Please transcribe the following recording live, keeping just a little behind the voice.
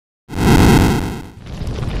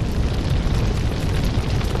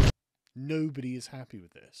Nobody is happy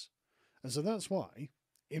with this. And so that's why,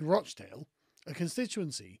 in Rochdale, a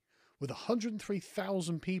constituency with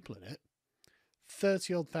 103,000 people in it,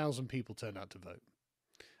 30-odd thousand people turned out to vote.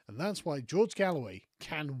 And that's why George Galloway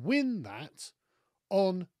can win that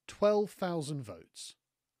on 12,000 votes.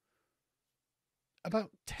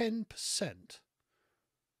 About 10%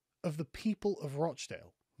 of the people of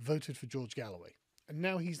Rochdale voted for George Galloway. And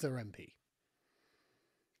now he's their MP.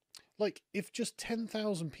 Like, if just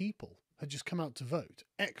 10,000 people had just come out to vote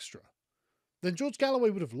extra, then George Galloway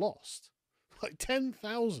would have lost. Like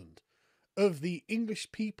 10,000 of the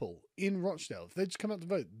English people in Rochdale, if they'd just come out to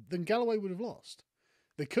vote, then Galloway would have lost.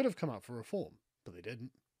 They could have come out for reform, but they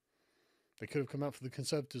didn't. They could have come out for the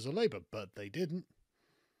Conservatives or Labour, but they didn't.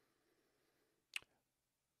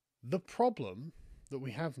 The problem that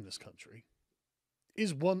we have in this country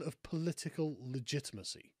is one of political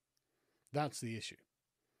legitimacy. That's the issue.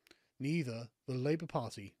 Neither the Labour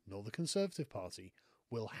Party nor the Conservative Party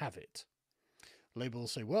will have it. Labour will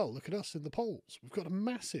say, well, look at us in the polls. We've got a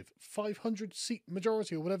massive 500-seat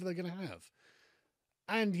majority or whatever they're going to have.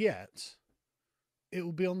 And yet, it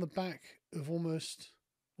will be on the back of almost,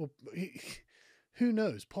 well, who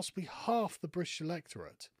knows, possibly half the British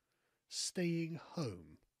electorate staying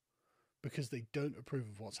home because they don't approve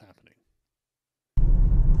of what's happening.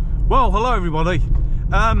 Well, hello everybody.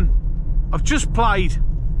 I've just played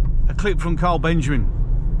a clip from Carl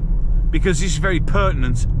Benjamin because this is very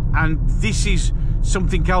pertinent and this is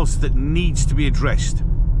something else that needs to be addressed.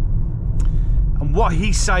 And what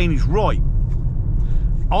he's saying is right.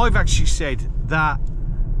 I've actually said that,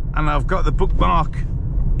 and I've got the bookmark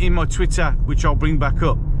in my Twitter, which I'll bring back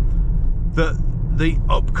up, that the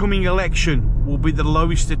upcoming election will be the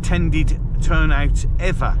lowest attended turnout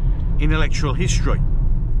ever in electoral history.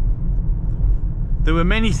 There were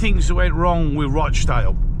many things that went wrong with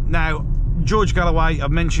Rochdale. Now, George Galloway,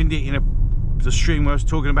 I've mentioned it in the stream where I was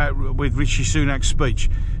talking about with Rishi Sunak's speech.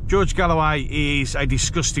 George Galloway is a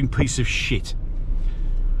disgusting piece of shit.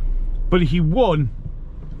 But he won,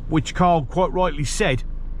 which Carl quite rightly said,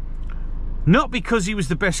 not because he was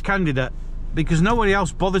the best candidate, because nobody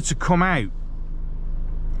else bothered to come out.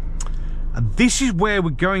 And this is where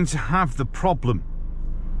we're going to have the problem.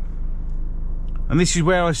 And this is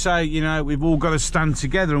where I say, you know, we've all got to stand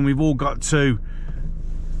together and we've all got to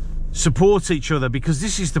support each other, because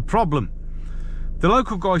this is the problem. The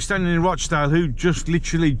local guy standing in Rochdale who just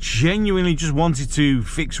literally genuinely just wanted to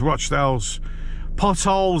fix Rochdale's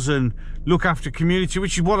potholes and look after community,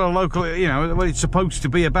 which is what a local, you know, what it's supposed to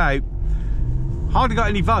be about, hardly got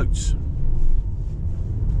any votes.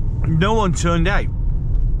 No one turned out.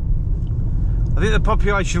 I think the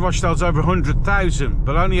population of Rochdale is over 100,000,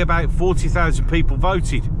 but only about 40,000 people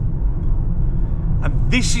voted. And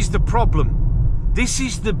this is the problem. This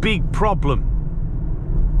is the big problem.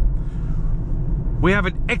 We have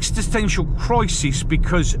an existential crisis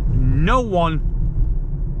because no one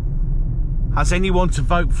has anyone to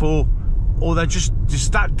vote for, or they're just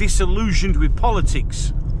that disillusioned with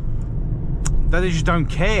politics that they just don't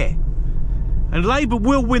care. And Labour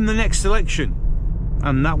will win the next election,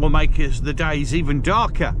 and that will make the days even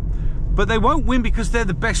darker. But they won't win because they're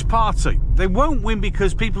the best party. They won't win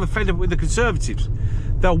because people are fed up with the Conservatives.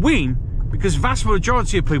 They'll win because vast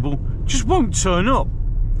majority of people just won't turn up.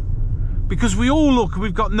 Because we all look and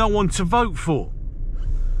we've got no one to vote for.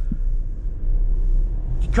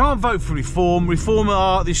 You can't vote for Reform. Reform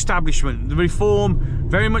are the establishment. The Reform,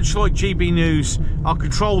 very much like GB News, are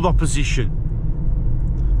controlled opposition.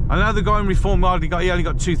 I know the guy in Reform he only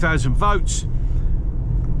got 2,000 votes.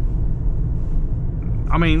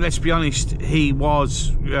 I mean, let's be honest, he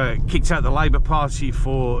was kicked out of the Labour Party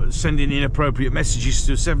for sending inappropriate messages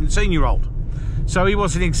to a 17-year-old. So he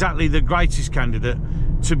wasn't exactly the greatest candidate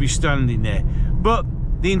to be standing there. But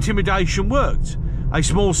the intimidation worked. A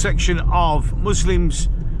small section of Muslims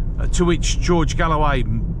to which George Galloway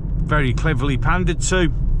very cleverly pandered to,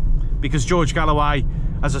 because George Galloway,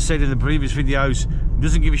 as I said in the previous videos,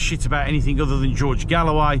 doesn't give a shit about anything other than George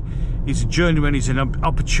Galloway. He's a journeyman, he's an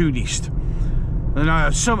opportunist. And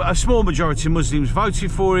a small majority of Muslims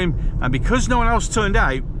voted for him, and because no one else turned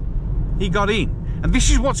out, he got in. And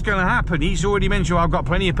this is what's going to happen. He's already mentioned, well, I've got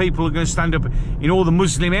plenty of people who are going to stand up in all the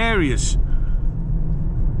Muslim areas.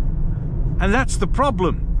 And that's the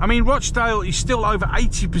problem. I mean, Rochdale is still over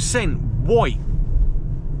 80% white.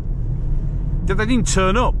 They didn't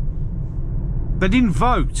turn up. They didn't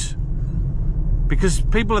vote. Because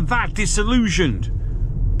people are that disillusioned.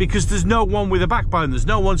 Because there's no one with a backbone. There's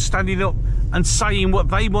no one standing up and saying what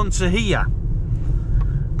they want to hear.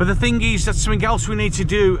 But the thing is, that's something else we need to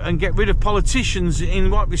do and get rid of politicians in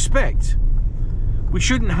what respect. We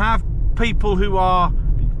shouldn't have people who are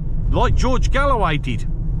like George Galloway did,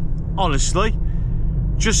 honestly,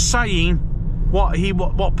 just saying what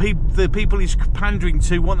the people he's pandering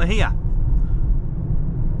to want to hear.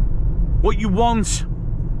 What you want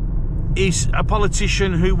is a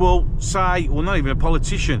politician who will say, well, not even a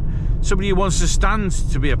politician, somebody who wants to stand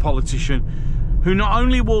to be a politician, who not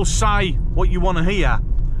only will say what you want to hear,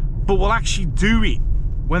 but will actually do it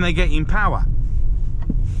when they get in power.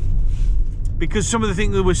 Because some of the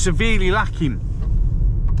things that we're severely lacking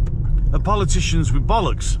are politicians with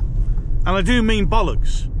bollocks. And I do mean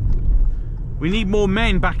bollocks. We need more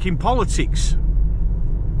men back in politics.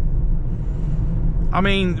 I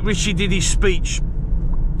mean, Richie did his speech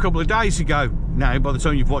a couple of days ago now, by the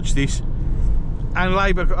time you've watched this. And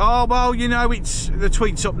Labour, oh, well, you know, it's the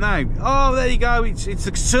tweet's up now. Oh, there you go, it's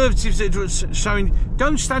the Conservatives that are showing,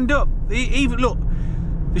 don't stand up. Even, look,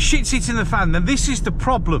 the shit's hitting the fan. And this is the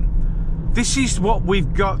problem. This is what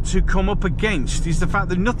we've got to come up against, is the fact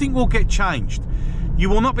that nothing will get changed. You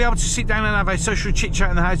will not be able to sit down and have a social chit-chat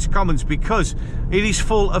in the House of Commons because it is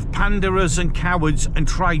full of panderers and cowards and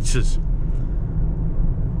traitors.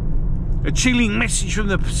 A chilling message from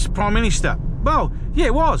the Prime Minister. Well, yeah,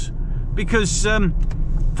 it was. Because,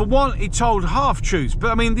 for one, it told half-truths.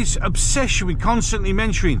 But, I mean, this obsession with constantly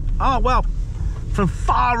mentioning, oh, well, from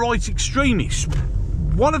far-right extremists,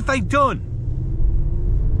 what have they done?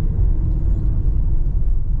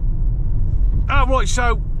 Oh, right,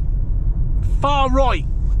 so far-right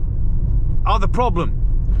are the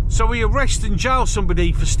problem. So we arrest and jail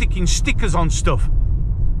somebody for sticking stickers on stuff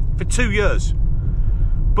for 2 years.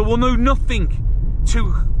 But we'll do nothing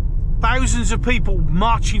to thousands of people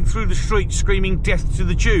marching through the streets screaming death to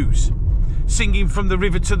the Jews, singing from the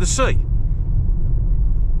river to the sea.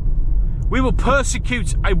 We will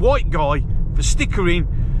persecute a white guy for stickering,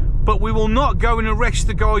 but we will not go and arrest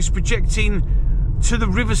the guys projecting to the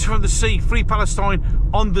rivers from the sea, Free Palestine,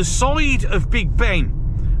 on the side of Big Ben,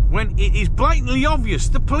 when it is blatantly obvious.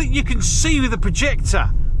 You can see with the projector,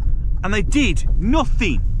 and they did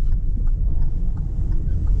nothing.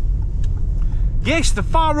 Yes, the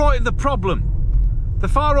far right are the problem. The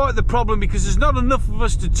far right are the problem because there's not enough of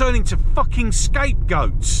us to turn into fucking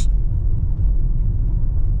scapegoats.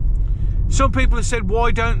 Some people have said, why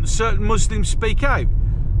don't certain Muslims speak out?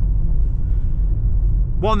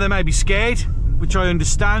 One, they may be scared, which I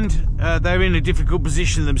understand. They're in a difficult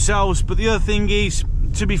position themselves. But the other thing is,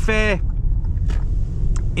 to be fair,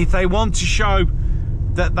 if they want to show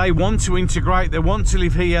that they want to integrate, they want to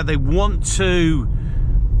live here, they want to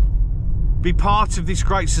be part of this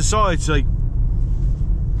great society,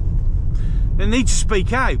 they need to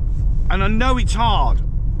speak out. And I know it's hard.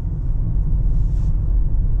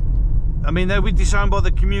 I mean, they'll be disowned by the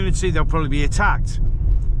community, they'll probably be attacked.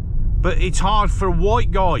 But it's hard for a white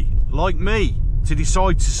guy like me to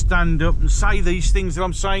decide to stand up and say these things that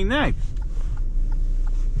I'm saying now.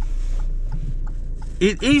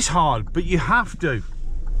 It is hard, but you have to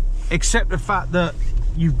accept the fact that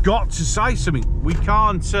you've got to say something. We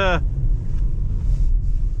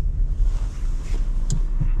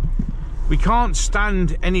can't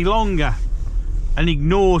stand any longer and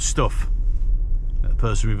ignore stuff. That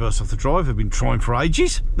person reversed off the drive. I've been trying for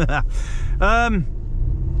ages.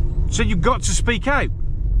 So you've got to speak out.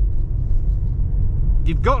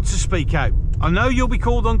 You've got to speak out. I know you'll be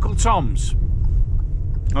called Uncle Tom's.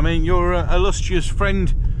 I mean, your illustrious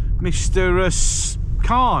friend, Mr.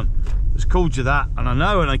 Khan, has called you that. And I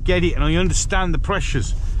know, and I get it, and I understand the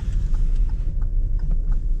pressures.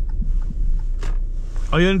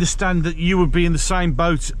 I understand that you would be in the same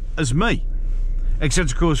boat as me.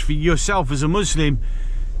 Except, of course, for yourself as a Muslim,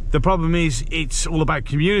 the problem is it's all about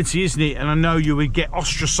community, isn't it? And I know you would get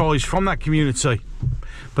ostracised from that community.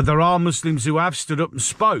 But there are Muslims who have stood up and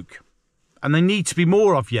spoke. And there need to be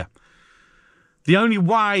more of you. The only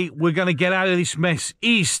way we're going to get out of this mess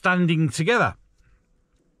is standing together.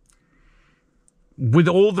 With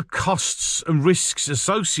all the costs and risks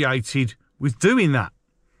associated with doing that.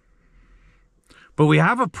 But we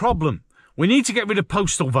have a problem. We need to get rid of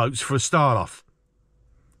postal votes for a start off.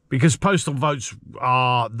 Because postal votes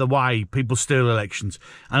are the way people steal elections.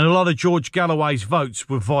 And a lot of George Galloway's votes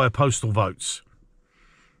were via postal votes.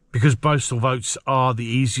 Because postal votes are the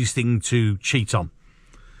easiest thing to cheat on.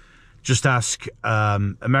 Just ask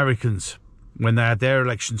Americans when they had their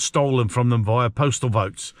elections stolen from them via postal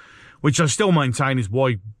votes. Which I still maintain is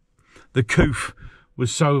why the coup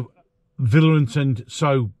was so virulent and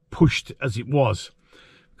so pushed as it was.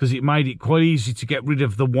 Because it made it quite easy to get rid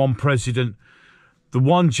of the one president. The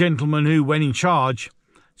one gentleman who, when in charge,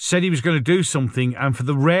 said he was going to do something, and for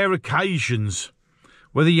the rare occasions,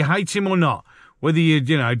 whether you hate him or not, whether you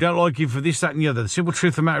don't like him for this, that and the other, the simple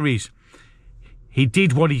truth of the matter is, He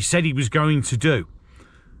did what he said he was going to do.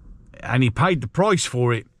 And he paid the price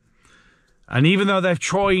for it. And even though they're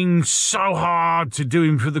trying so hard to do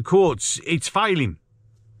him for the courts, it's failing.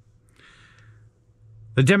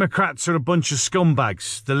 The Democrats are a bunch of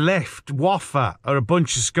scumbags. The left, WAFA, are a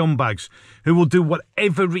bunch of scumbags who will do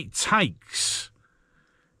whatever it takes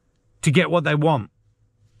to get what they want.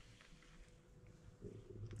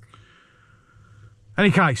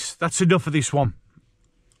 Any case, that's enough of this one.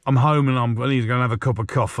 I'm home and I'm only going to have a cup of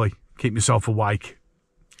coffee. Keep myself awake.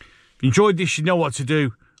 If you enjoyed this, you know what to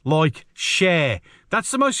do. Like, share. That's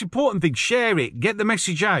the most important thing. Share it. Get the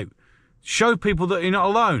message out. Show people that you're not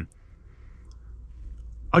alone.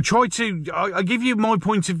 I give you my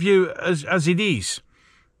point of view as it is.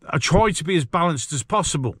 I try to be as balanced as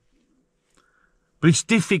possible. But it's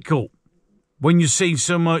difficult when you see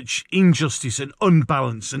so much injustice and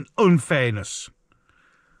unbalance and unfairness.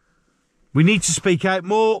 We need to speak out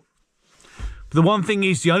more. But the one thing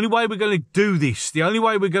is, the only way we're going to do this, the only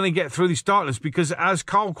way we're going to get through this darkness, because as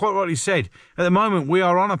Carl quite rightly said, at the moment we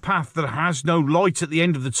are on a path that has no light at the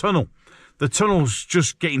end of the tunnel. The tunnel's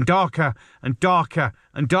just getting darker and darker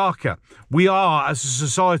and darker. We are, as a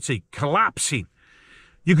society, collapsing.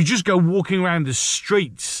 You could just go walking around the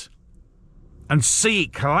streets and see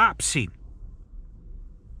it collapsing.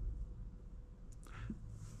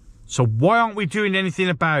 So why aren't we doing anything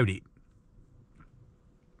about it?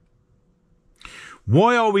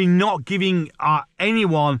 Why are we not giving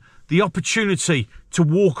anyone the opportunity to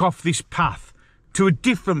walk off this path to a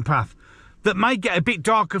different path that may get a bit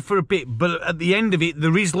darker for a bit, but at the end of it,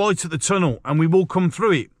 there is light at the tunnel and we will come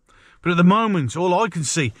through it. But at the moment, all I can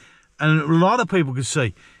see, and a lot of people can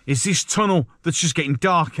see, is this tunnel that's just getting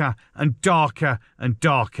darker and darker and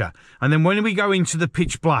darker. And then when we go into the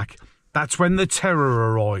pitch black, that's when the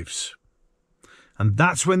terror arrives. And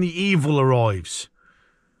that's when the evil arrives.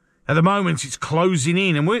 At the moment, it's closing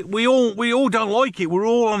in, and we all don't like it. We're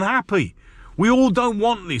all unhappy. We all don't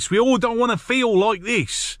want this. We all don't want to feel like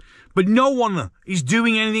this. But no one is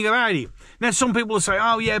doing anything about it. Now, some people will say,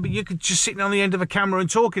 oh, yeah, but you could just sitting on the end of a camera and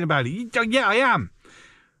talking about it. Yeah, I am.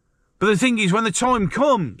 But the thing is, when the time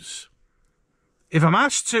comes, if I'm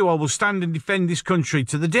asked to, I will stand and defend this country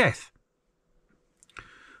to the death.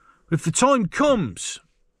 If the time comes,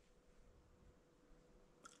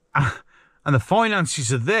 and the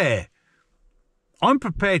finances are there, I'm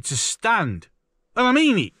prepared to stand. And I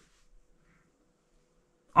mean it.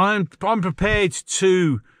 I'm prepared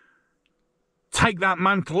to take that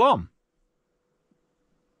mantle on.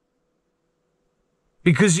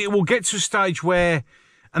 Because it will get to a stage where,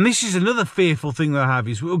 and this is another fearful thing that I have,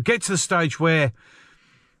 is we'll get to the stage where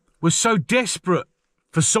we're so desperate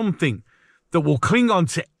for something that we'll cling on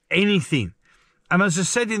to anything. And as I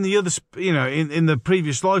said in the other, in the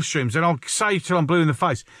previous live streams, and I'll say till I'm blue in the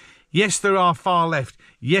face, yes, there are far left.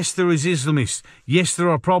 Yes, there is Islamists. Yes, there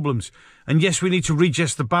are problems. And yes, we need to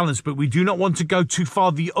readjust the balance, but we do not want to go too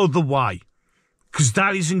far the other way, because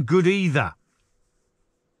that isn't good either.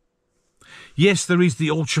 Yes, there is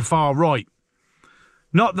the ultra far right.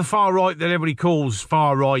 Not the far right that everybody calls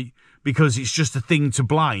far right because it's just a thing to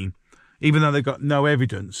blame, even though they've got no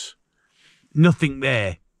evidence. Nothing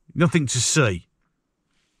there. Nothing to see.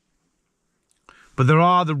 But there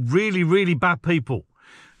are the really, really bad people.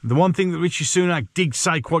 The one thing that Richie Sunak did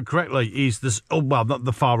say quite correctly is this, well, not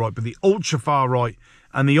the far right, but the ultra far right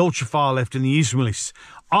and the ultra far left and the Islamists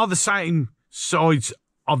are the same sides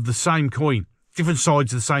of the same coin. Different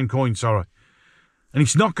sides of the same coin, sorry. And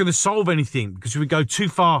it's not going to solve anything, because if we go too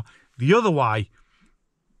far the other way,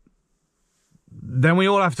 then we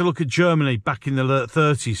all have to look at Germany back in the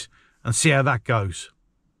 30s and see how that goes.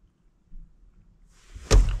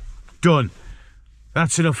 Done.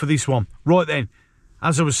 That's enough for this one. Right then,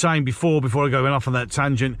 as I was saying before I go off on that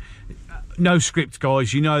tangent, no script,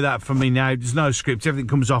 guys. You know that from me now. There's no script. Everything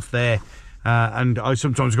comes off there. And I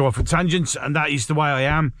sometimes go off on tangents, and that is the way I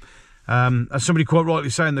am. As somebody quite rightly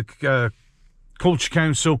saying, the Culture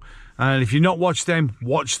Council, and if you've not watched them,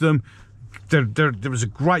 watch them. There was a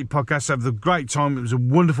great podcast. I had a great time. It was a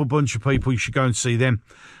wonderful bunch of people. You should go and see them.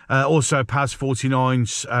 Also, Paz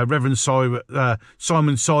 49's, Reverend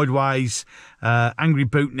Simon Sideways, Angry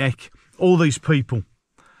Bootneck, all these people.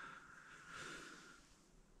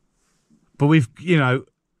 But I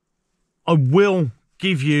will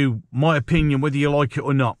give you my opinion whether you like it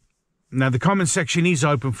or not. Now, the comment section is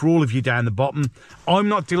open for all of you down the bottom. I'm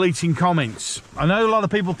not deleting comments. I know a lot of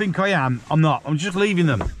people think I am. I'm not. I'm just leaving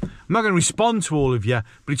them. I'm not going to respond to all of you,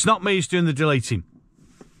 but it's not me who's doing the deleting,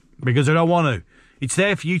 because I don't want to. It's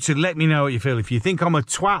there for you to let me know what you feel. If you think I'm a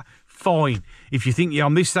twat, fine. If you think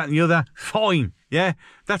I'm this, that, and the other, fine. Yeah,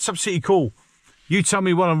 that's absolutely cool. You tell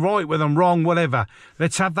me whether I'm right, whether I'm wrong, whatever.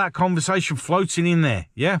 Let's have that conversation floating in there,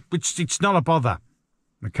 yeah? Which it's not a bother,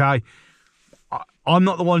 okay? I'm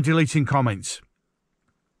not the one deleting comments.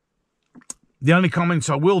 The only comments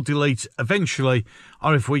I will delete eventually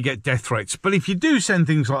are if we get death threats. But if you do send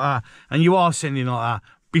things like that, and you are sending like that,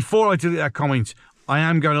 before I delete that comment, I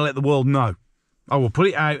am going to let the world know. I will put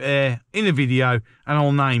it out there in a video, and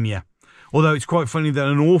I'll name you. Although it's quite funny that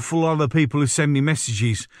an awful lot of the people who send me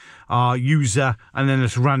messages are user and then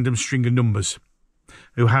this random string of numbers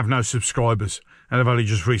who have no subscribers and have only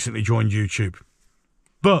just recently joined YouTube.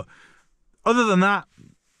 But other than that,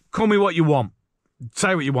 call me what you want.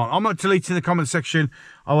 Say what you want. I'm not deleting the comment section.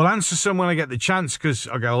 I will answer some when I get the chance because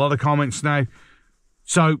I get a lot of comments now.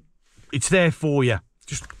 So it's there for you.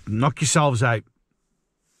 Just knock yourselves out.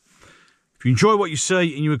 If you enjoy what you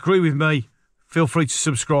see and you agree with me, feel free to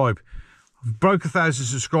subscribe. I've broke 1,000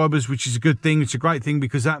 subscribers, which is a good thing. It's a great thing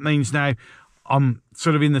because that means now I'm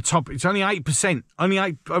sort of in the top. It's only 8%,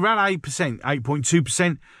 around 8%,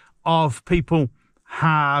 8.2% of people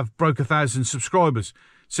have broke 1,000 subscribers.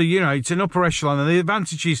 So, you know, it's an upper echelon. And the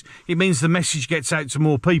advantage is it means the message gets out to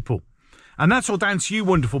more people. And that's all down to you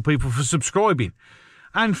wonderful people for subscribing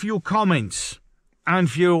and for your comments and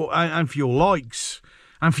for your likes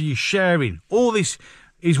and for your sharing. All this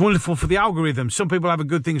is wonderful for the algorithm. Some people have a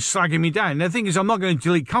good thing slagging me down. The thing is, I'm not going to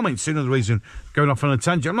delete comments. Another reason, going off on a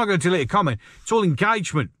tangent, I'm not going to delete a comment. It's all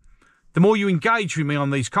engagement. The more you engage with me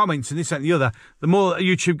on these comments and this, that, and the other, the more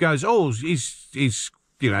YouTube goes, oh, he's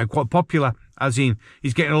you know, quite popular, as in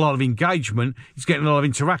he's getting a lot of engagement, he's getting a lot of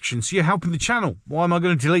interaction. So you're helping the channel. Why am I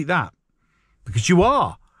going to delete that? Because you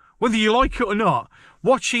are. Whether you like it or not,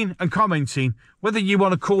 watching and commenting, whether you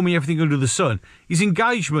want to call me everything under the sun, is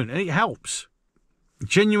engagement and it helps. It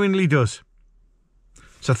genuinely does.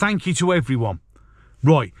 So thank you to everyone.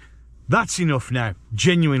 Right, that's enough now.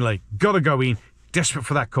 Genuinely, gotta go in. Desperate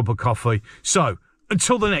for that cup of coffee. So,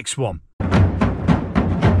 until the next one.